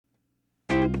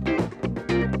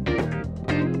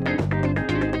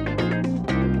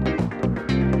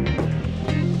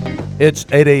It's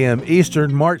 8 a.m.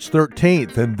 Eastern, March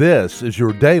 13th, and this is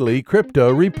your daily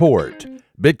crypto report.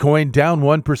 Bitcoin down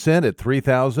 1% at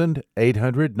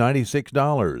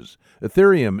 $3,896.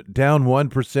 Ethereum down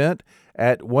 1%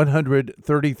 at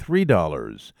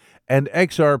 $133. And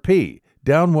XRP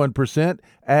down 1%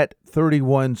 at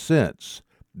 31 cents.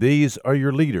 These are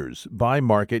your leaders by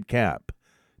market cap.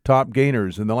 Top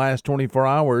gainers in the last 24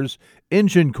 hours,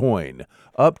 Engine Coin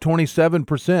up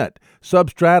 27%,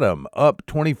 Substratum up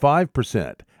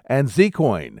 25%, and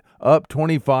Zcoin up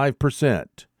 25%.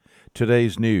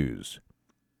 Today's news.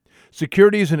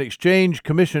 Securities and Exchange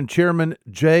Commission Chairman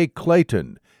Jay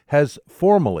Clayton has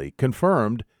formally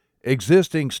confirmed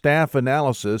existing staff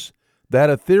analysis that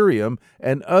Ethereum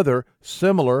and other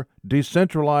similar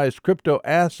decentralized crypto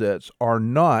assets are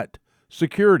not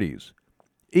securities,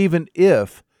 even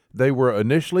if they were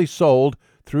initially sold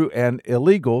through an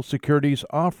illegal securities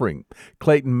offering.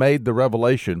 Clayton made the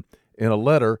revelation in a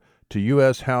letter to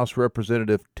U.S. House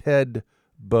Representative Ted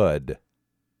Budd.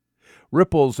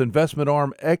 Ripple's investment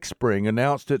arm Xspring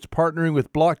announced it's partnering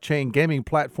with blockchain gaming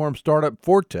platform startup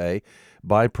Forte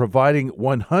by providing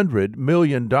 $100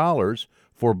 million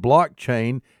for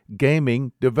blockchain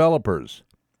gaming developers.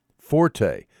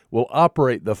 Forte will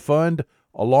operate the fund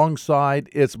alongside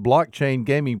its blockchain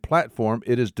gaming platform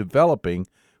it is developing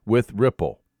with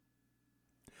Ripple.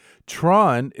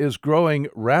 Tron is growing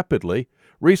rapidly.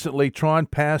 Recently, Tron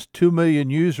passed 2 million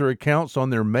user accounts on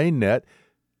their mainnet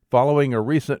following a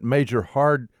recent major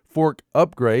hard fork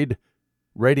upgrade.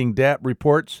 Rating DAP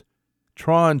reports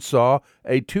Tron saw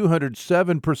a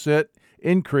 207%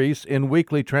 increase in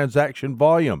weekly transaction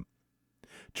volume.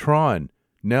 Tron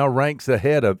now ranks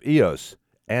ahead of EOS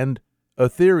and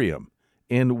Ethereum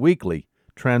in weekly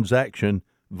transaction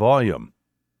volume.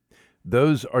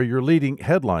 Those are your leading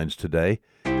headlines today.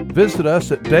 Visit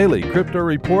us at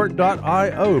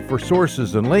dailycryptoreport.io for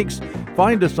sources and links.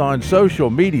 Find us on social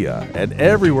media and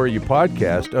everywhere you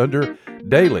podcast under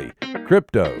Daily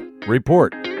Crypto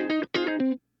Report.